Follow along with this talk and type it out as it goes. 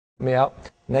me out.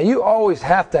 Now you always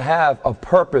have to have a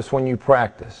purpose when you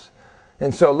practice.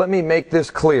 And so let me make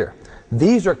this clear.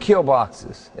 These are kill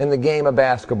boxes in the game of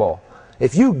basketball.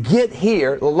 If you get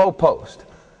here, the low post,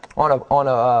 on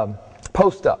a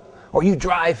post up, or you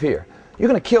drive here, you're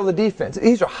going to kill the defense.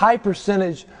 These are high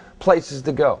percentage places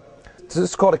to go. So this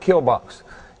is called a kill box.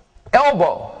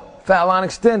 Elbow, foul line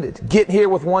extended. Get here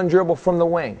with one dribble from the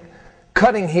wing.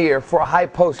 Cutting here for a high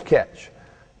post catch.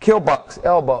 Kill box,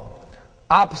 elbow.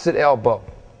 Opposite elbow.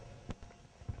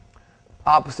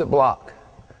 Opposite block.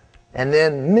 And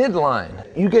then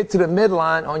midline. You get to the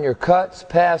midline on your cuts,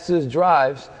 passes,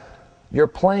 drives, your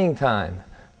playing time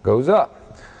goes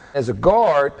up. As a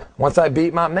guard, once I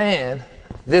beat my man,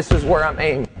 this is where I'm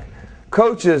aiming.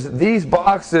 Coaches, these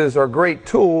boxes are great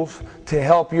tools to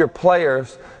help your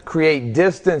players create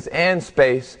distance and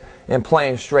space in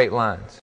playing straight lines.